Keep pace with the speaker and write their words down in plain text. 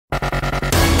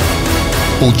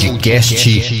Podcast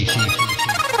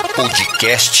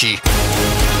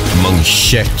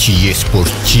Manchete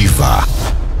Esportiva.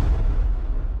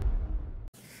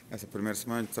 Essa primeira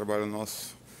semana de trabalho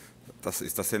nosso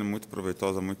está sendo muito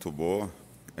proveitosa, muito boa.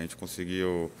 A gente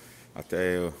conseguiu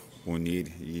até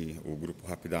unir o grupo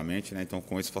rapidamente, né? Então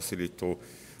com isso facilitou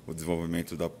o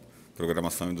desenvolvimento da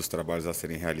programação e dos trabalhos a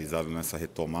serem realizados nessa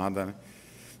retomada, né?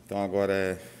 Então agora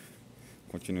é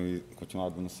continuar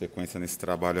dando sequência nesse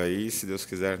trabalho aí, e se Deus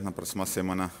quiser, na próxima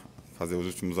semana fazer os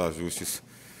últimos ajustes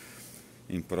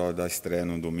em prol da estreia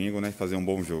no domingo, né, e fazer um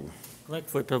bom jogo. Como é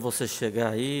que foi para você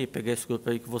chegar aí, pegar esse grupo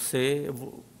aí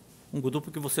um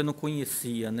grupo que você não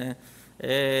conhecia, né?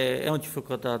 É um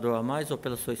dificultador a mais ou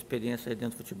pela sua experiência aí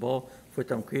dentro do futebol? Foi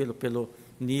tranquilo pelo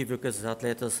nível que esses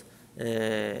atletas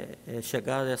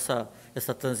chegaram,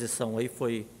 essa transição aí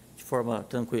foi de forma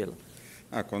tranquila?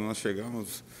 Quando nós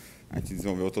chegamos, a gente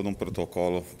desenvolveu todo um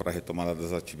protocolo para a retomada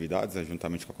das atividades, né,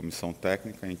 juntamente com a comissão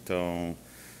técnica. Então,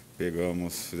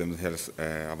 fizemos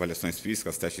avaliações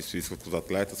físicas, testes físicos com os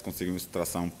atletas, conseguimos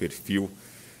traçar um perfil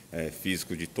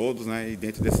físico de todos, né, e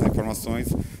dentro dessas informações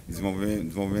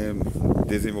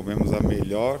desenvolvemos a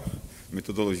melhor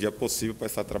metodologia possível para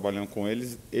estar trabalhando com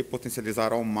eles e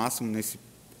potencializar ao máximo nesse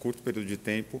curto período de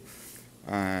tempo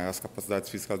as capacidades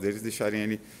físicas deles,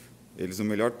 deixarem eles o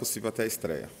melhor possível até a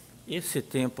estreia. Esse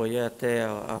tempo aí até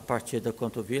a partida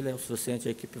contra o Vila é o suficiente,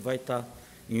 a equipe vai estar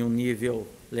em um nível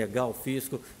legal,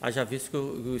 físico. Haja visto que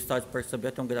o estádio Parque São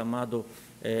Bento é um gramado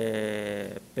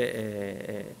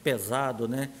pesado,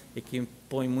 né? E que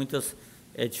impõe muitas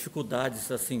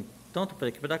dificuldades, assim, tanto para a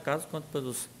equipe da casa quanto para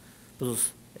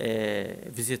os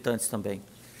visitantes também.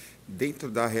 Dentro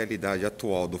da realidade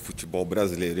atual do futebol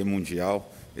brasileiro e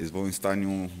mundial, eles vão estar em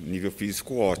um nível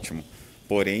físico ótimo,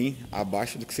 porém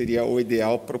abaixo do que seria o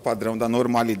ideal para o padrão da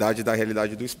normalidade da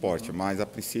realidade do esporte, mas a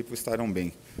princípio estarão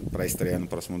bem para a estreia no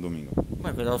próximo domingo.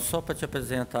 Mas, Everaldo, só para te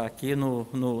apresentar aqui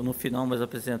no final, mas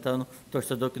apresentando,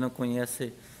 torcedor que não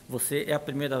conhece você, é a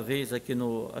primeira vez aqui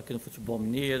no futebol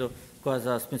mineiro? Quais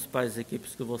as principais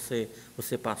equipes que você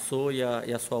passou e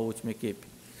a sua última equipe?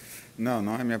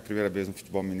 Não é minha primeira vez no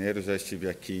futebol mineiro, já estive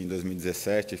aqui em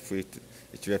 2017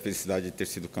 e tive a felicidade de ter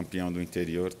sido campeão do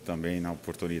interior também na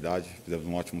oportunidade, fizemos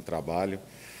um ótimo trabalho.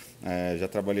 Já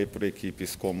trabalhei por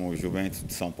equipes como Juventus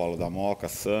de São Paulo da Moca,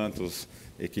 Santos,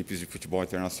 equipes de futebol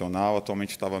internacional.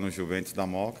 Atualmente estava no Juventus da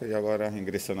Moca e agora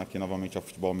ingressando aqui novamente ao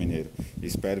futebol mineiro. E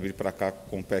espero vir para cá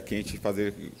com o pé quente e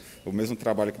fazer o mesmo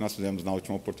trabalho que nós fizemos na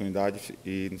última oportunidade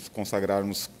e nos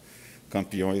consagrarmos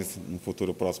campeões no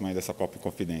futuro próximo aí dessa Copa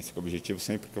Inconfidência. O objetivo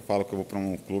sempre que eu falo que eu vou para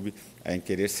um clube é em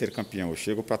querer ser campeão. Eu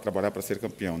chego para trabalhar para ser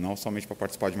campeão, não somente para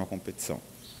participar de uma competição.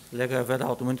 Legal,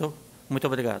 Everaldo, muito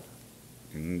obrigado.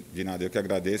 De nada, eu que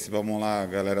agradeço. Vamos lá,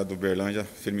 galera do Uberlândia,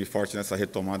 firme e forte nessa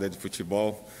retomada de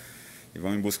futebol e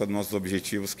vamos em busca dos nossos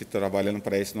objetivos, que trabalhando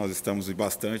para isso nós estamos e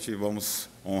bastante, e vamos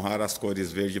honrar as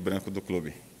cores verde e branco do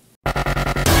clube.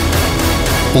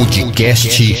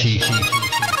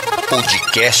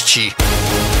 Podcast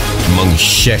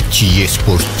Manchete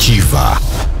Esportiva.